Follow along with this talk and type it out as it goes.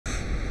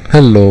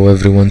Hello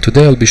everyone,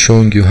 today I'll be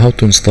showing you how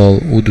to install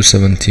Odoo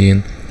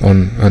 17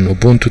 on an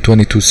Ubuntu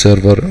 22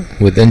 server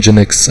with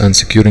Nginx and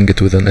securing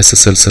it with an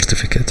SSL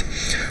certificate.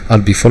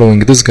 I'll be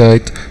following this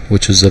guide,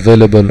 which is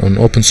available on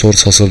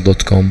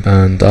opensourcehustle.com,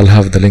 and I'll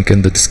have the link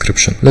in the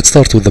description. Let's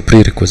start with the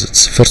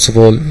prerequisites. First of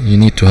all, you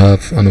need to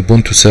have an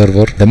Ubuntu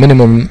server. The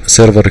minimum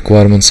server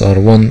requirements are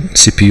 1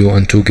 CPU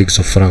and 2 gigs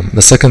of RAM.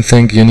 The second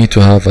thing, you need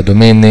to have a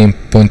domain name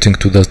pointing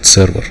to that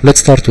server.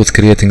 Let's start with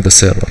creating the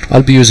server.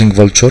 I'll be using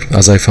Vultr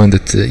as I find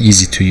it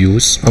easy to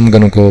use. I'm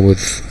gonna go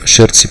with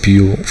shared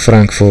CPU,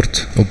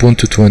 Frankfurt,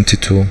 Ubuntu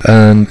 22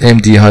 and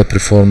AMD high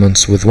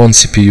performance with 1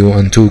 CPU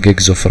and 2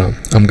 gigs of RAM.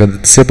 I'm gonna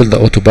disable the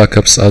auto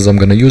backups as I'm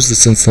gonna use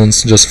this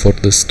instance just for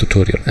this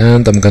tutorial,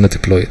 and I'm gonna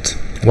deploy it.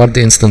 While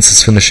the instance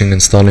is finishing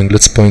installing,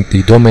 let's point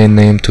the domain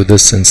name to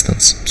this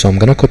instance. So I'm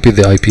gonna copy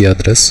the IP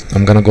address.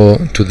 I'm gonna go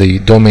to the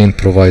domain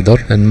provider.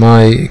 In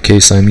my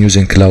case, I'm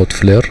using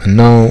Cloudflare, and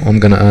now I'm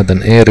gonna add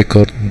an A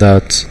record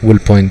that will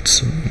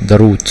point the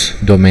root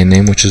domain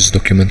name, which is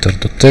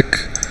documenter.tech,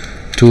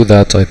 to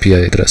that IP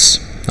address.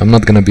 I'm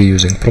not gonna be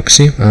using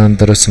proxy, and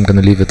the rest I'm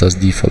gonna leave it as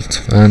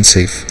default and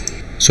save.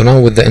 So now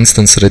with the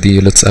instance ready,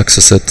 let's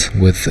access it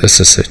with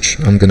SSH.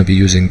 I'm gonna be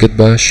using git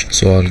bash,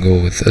 so I'll go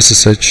with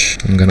SSH.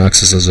 I'm gonna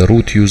access as a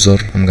root user.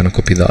 I'm gonna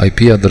copy the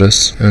IP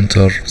address,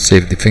 enter,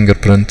 save the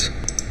fingerprint,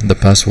 the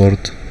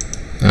password,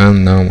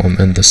 and now I'm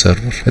in the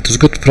server. It is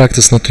good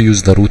practice not to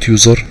use the root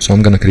user, so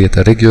I'm gonna create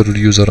a regular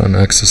user and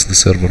access the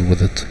server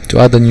with it. To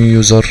add a new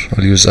user,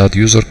 I'll use add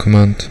user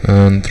command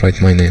and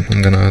write my name.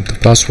 I'm gonna add the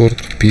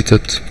password, repeat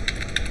it,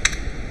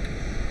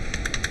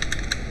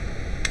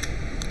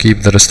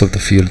 keep the rest of the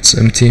fields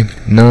empty.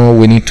 Now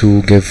we need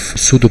to give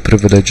sudo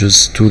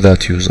privileges to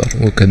that user.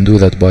 We can do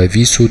that by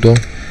vsudo.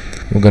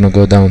 We're gonna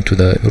go down to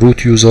the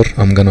root user.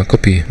 I'm gonna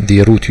copy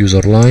the root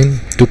user line,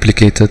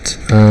 duplicate it,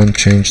 and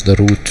change the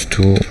root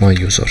to my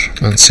user,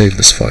 and save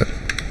this file.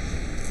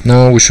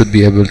 Now we should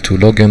be able to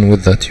log in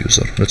with that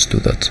user. Let's do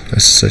that.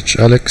 SSH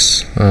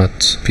Alex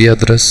at p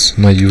address,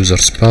 my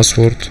user's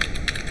password.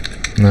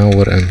 Now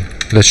we're in.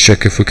 Let's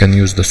check if we can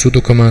use the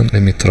sudo command.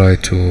 Let me try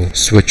to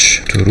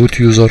switch to root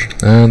user,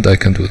 and I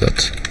can do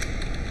that.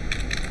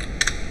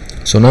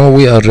 So now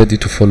we are ready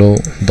to follow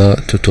the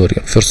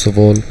tutorial. First of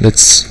all,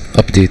 let's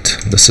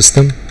update the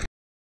system.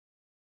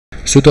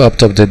 Sudo apt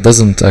update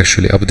doesn't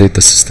actually update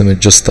the system, it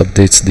just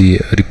updates the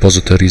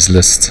repositories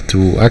list.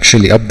 To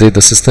actually update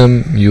the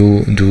system,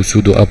 you do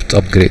sudo apt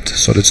upgrade.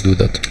 So let's do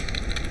that.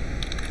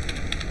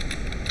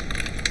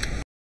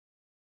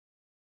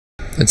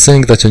 It's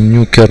saying that a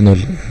new kernel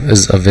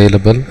is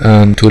available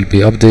and it will be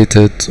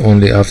updated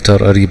only after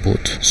a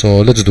reboot.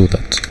 So let's do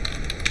that.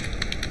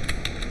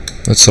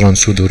 Let's run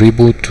sudo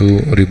reboot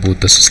to reboot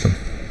the system.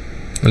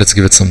 Let's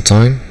give it some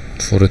time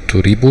for it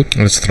to reboot.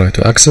 Let's try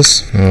to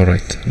access.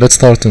 Alright, let's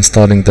start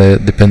installing the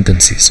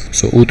dependencies.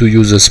 So Odoo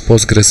uses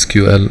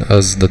PostgreSQL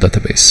as the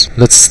database.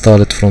 Let's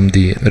install it from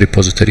the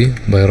repository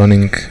by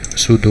running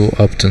sudo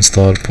apt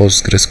install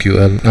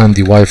PostgreSQL and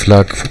the y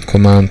flag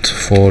command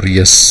for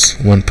yes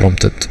when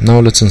prompted. Now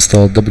let's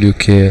install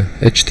wk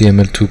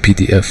html2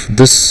 pdf.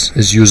 This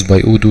is used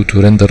by Odoo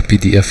to render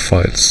PDF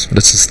files.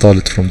 Let's install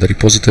it from the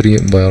repository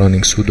by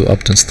running sudo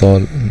apt install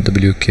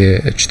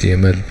wk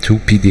html2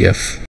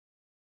 pdf.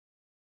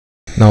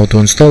 Now to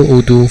install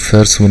Odoo,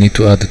 first we need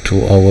to add it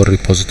to our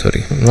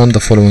repository. Run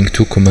the following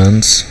two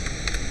commands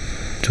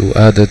to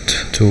add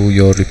it to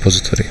your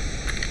repository.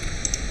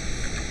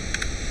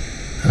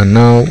 And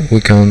now we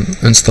can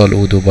install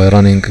Odoo by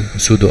running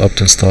sudo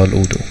apt install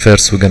odoo.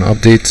 First we're gonna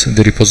update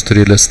the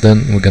repository list,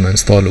 then we're gonna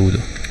install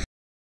Odoo.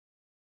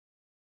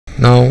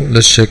 Now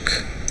let's check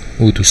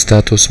Odoo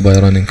status by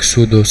running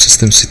sudo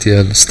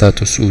systemctl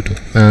status odoo,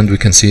 and we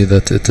can see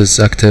that it is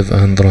active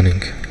and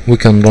running. We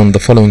can run the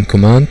following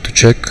command to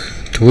check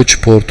to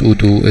which port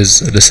Odoo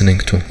is listening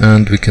to,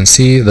 and we can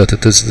see that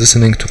it is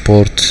listening to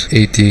port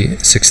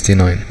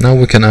 8069. Now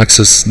we can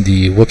access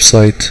the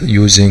website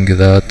using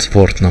that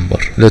port number.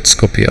 Let's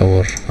copy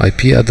our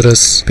IP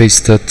address,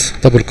 paste it,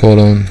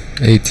 //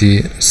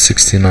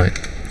 8069.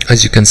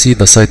 As you can see,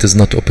 the site is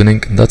not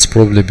opening. That's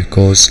probably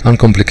because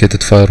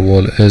uncomplicated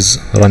firewall is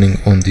running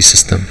on the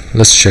system.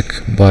 Let's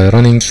check by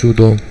running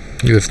sudo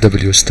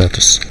UFW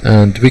status,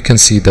 and we can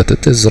see that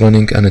it is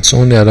running and it's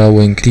only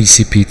allowing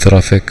TCP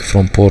traffic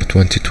from port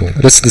 22.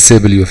 Let's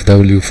disable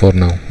UFW for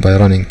now by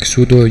running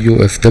sudo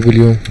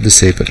UFW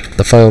disable.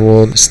 The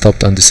firewall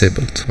stopped and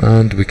disabled,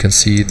 and we can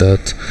see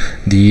that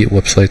the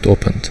website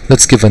opened.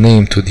 Let's give a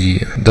name to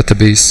the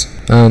database,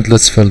 and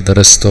let's fill the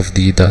rest of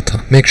the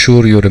data. Make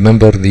sure you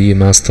remember the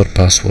master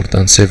password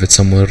and save it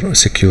somewhere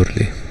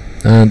securely.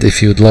 And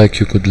if you'd like,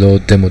 you could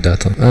load demo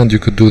data, and you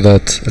could do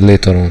that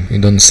later on. You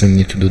don't necessarily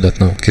need to do that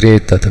now.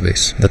 Create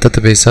database. The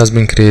database has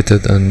been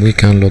created and we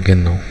can log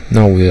in now.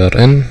 Now we are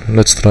in.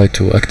 Let's try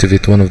to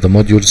activate one of the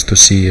modules to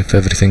see if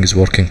everything is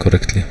working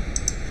correctly.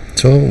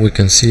 So we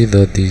can see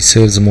that the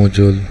sales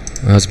module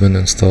has been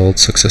installed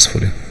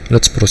successfully.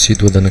 Let's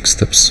proceed with the next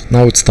steps.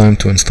 Now it's time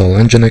to install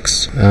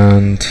Nginx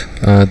and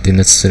add the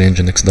necessary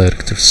Nginx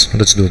directives.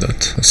 Let's do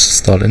that. Let's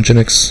install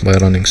Nginx by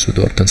running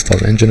sudo apt install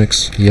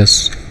Nginx.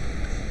 Yes.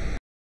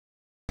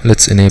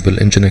 Let's enable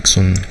Nginx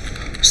on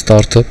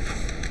startup.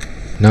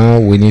 Now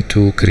we need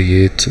to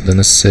create the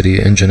necessary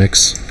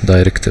Nginx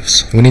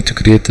directives. We need to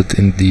create it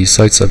in the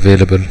sites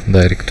available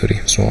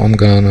directory. So I'm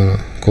gonna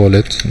call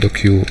it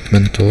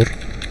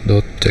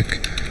documentor.tech,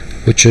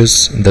 which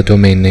is the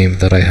domain name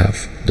that I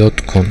have,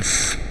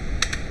 .conf.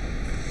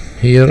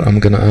 Here I'm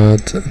gonna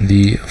add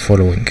the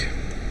following.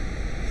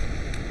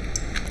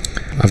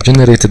 I've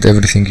generated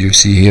everything you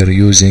see here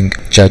using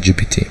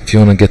ChatGPT. If you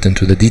want to get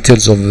into the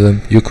details of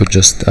them, you could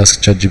just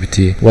ask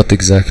ChatGPT what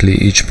exactly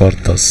each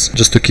part does.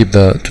 Just to keep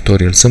the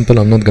tutorial simple,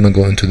 I'm not going to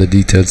go into the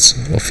details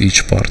of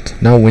each part.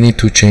 Now we need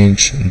to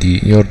change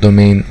the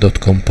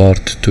yourdomain.com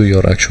part to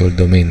your actual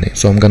domain name.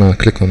 So I'm going to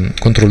click on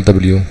Ctrl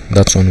W,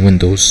 that's on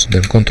Windows,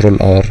 then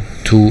Ctrl R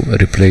to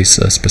replace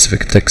a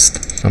specific text.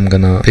 I'm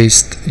going to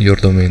paste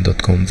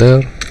yourdomain.com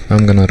there.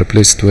 I'm going to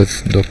replace it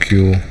with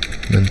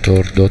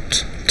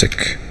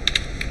documentor.tech.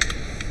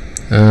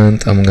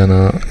 And I'm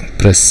gonna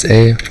press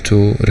A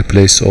to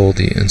replace all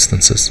the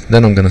instances.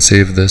 Then I'm gonna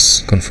save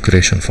this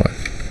configuration file.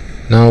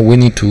 Now we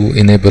need to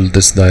enable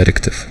this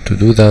directive. To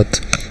do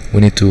that,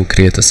 we need to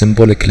create a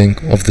symbolic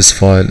link of this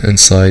file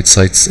inside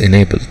sites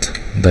enabled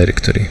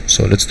directory.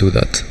 So let's do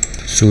that.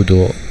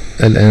 Sudo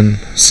ln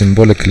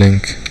symbolic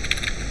link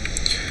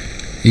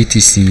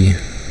etc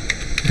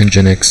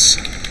nginx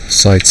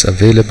sites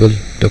available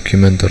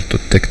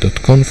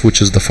documentor.tech.conf,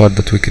 which is the file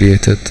that we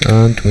created,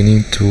 and we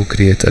need to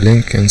create a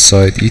link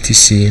inside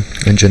etc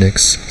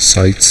nginx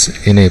sites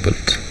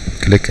enabled.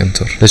 Click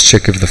enter. Let's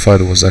check if the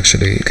file was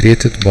actually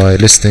created by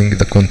listing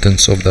the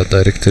contents of that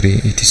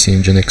directory etc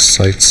nginx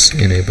sites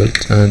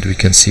enabled, and we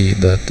can see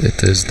that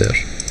it is there.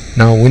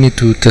 Now we need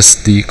to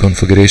test the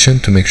configuration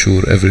to make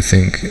sure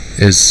everything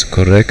is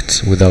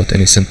correct without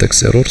any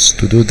syntax errors.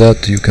 To do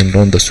that, you can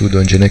run the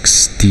sudo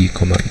nginx t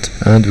command,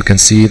 and we can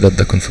see that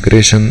the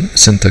configuration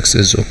syntax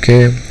is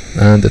okay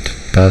and it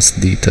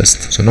passed the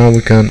test. So now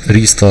we can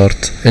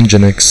restart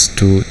Nginx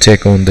to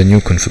take on the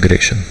new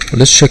configuration.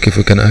 Let's check if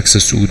we can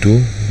access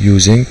odoo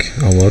using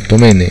our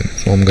domain name.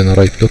 So I'm gonna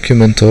write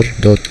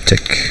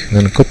documentor.tech. I'm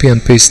gonna copy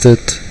and paste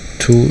it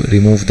to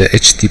remove the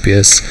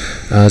HTTPS,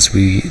 as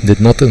we did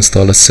not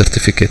install a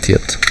certificate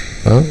yet.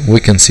 We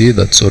can see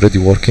that's already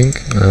working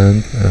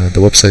and the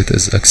website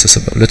is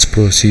accessible. Let's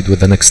proceed with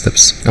the next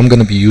steps. I'm going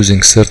to be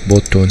using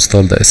Certbot to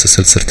install the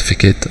SSL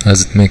certificate,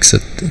 as it makes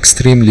it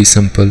extremely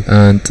simple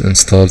and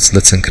installs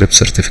Let's Encrypt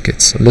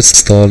certificates. Let's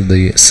install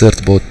the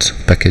Certbot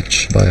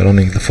package by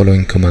running the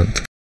following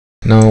command.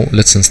 Now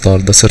let's install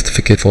the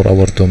certificate for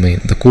our domain.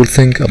 The cool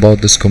thing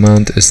about this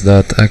command is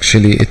that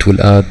actually it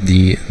will add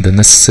the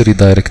necessary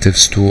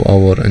directives to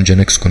our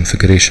Nginx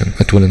configuration.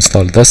 It will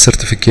install the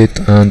certificate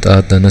and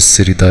add the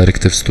necessary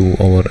directives to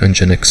our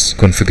Nginx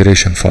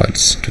configuration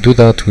files. To do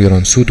that, we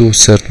run sudo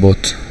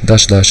certbot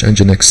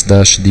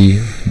 --nginx-d,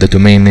 the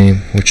domain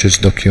name, which is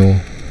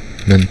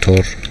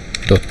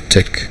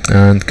documentor.tech,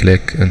 and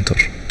click enter.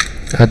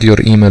 Add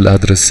your email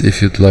address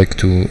if you'd like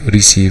to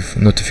receive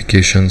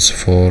notifications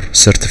for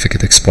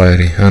certificate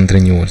expiry and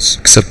renewals.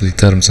 Accept the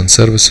terms and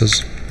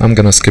services. I'm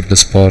gonna skip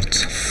this part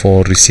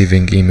for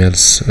receiving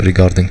emails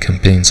regarding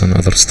campaigns and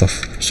other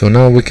stuff. So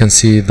now we can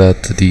see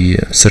that the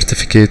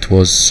certificate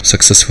was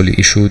successfully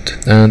issued,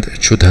 and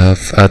it should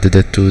have added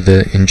it to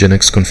the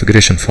Nginx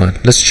configuration file.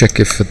 Let's check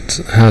if it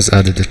has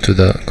added it to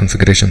the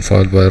configuration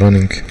file by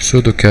running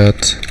sudo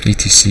cat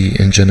etc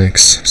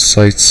nginx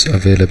sites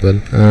available,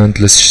 and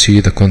let's see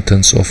the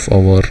contents of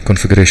our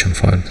configuration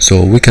file.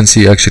 So we can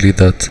see actually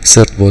that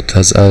Certbot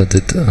has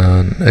added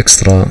an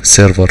extra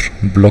server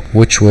block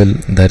which will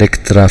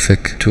direct traffic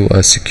to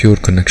a secure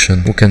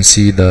connection. We can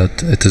see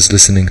that it is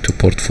listening to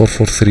port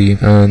 443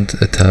 and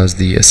it has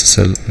the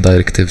SSL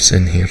directives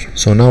in here.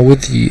 So now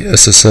with the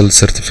SSL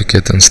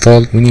certificate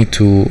installed, we need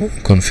to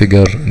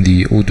configure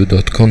the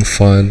odoo.conf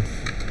file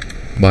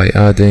by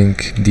adding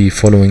the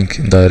following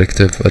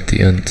directive at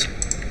the end.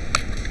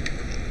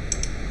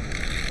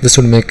 This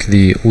will make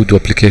the odoo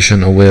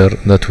application aware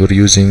that we're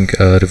using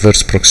a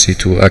reverse proxy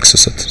to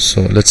access it.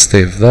 So let's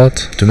save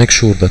that. To make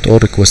sure that all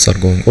requests are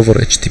going over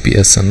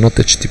HTTPS and not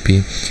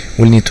HTTP,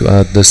 we'll need to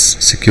add this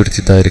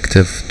security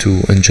directive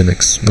to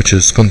Nginx, which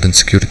is content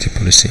security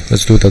policy.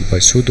 Let's do that by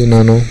sudo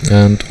nano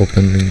and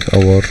opening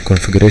our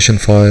configuration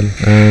file,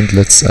 and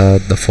let's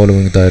add the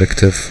following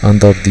directive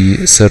under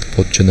the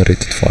Certbot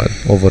generated file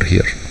over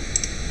here.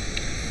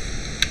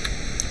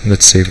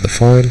 Let's save the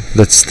file.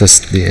 Let's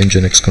test the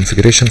Nginx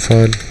configuration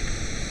file.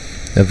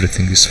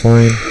 Everything is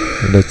fine.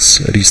 Let's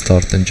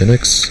restart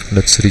Nginx.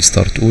 Let's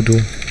restart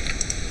odoo.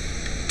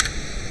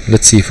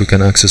 Let's see if we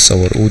can access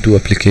our odoo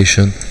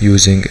application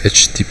using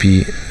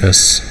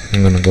HTTPS.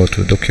 I'm gonna go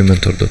to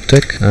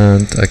documentor.tech,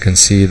 and I can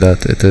see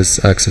that it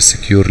is accessed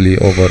securely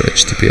over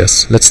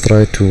HTTPS. Let's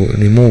try to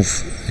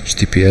remove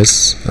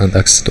HTTPS and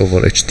access it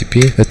over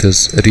HTTP. It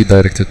is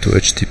redirected to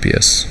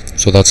HTTPS.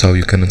 So that's how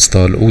you can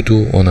install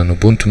odoo on an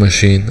Ubuntu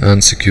machine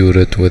and secure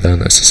it with an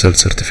SSL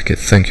certificate.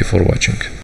 Thank you for watching.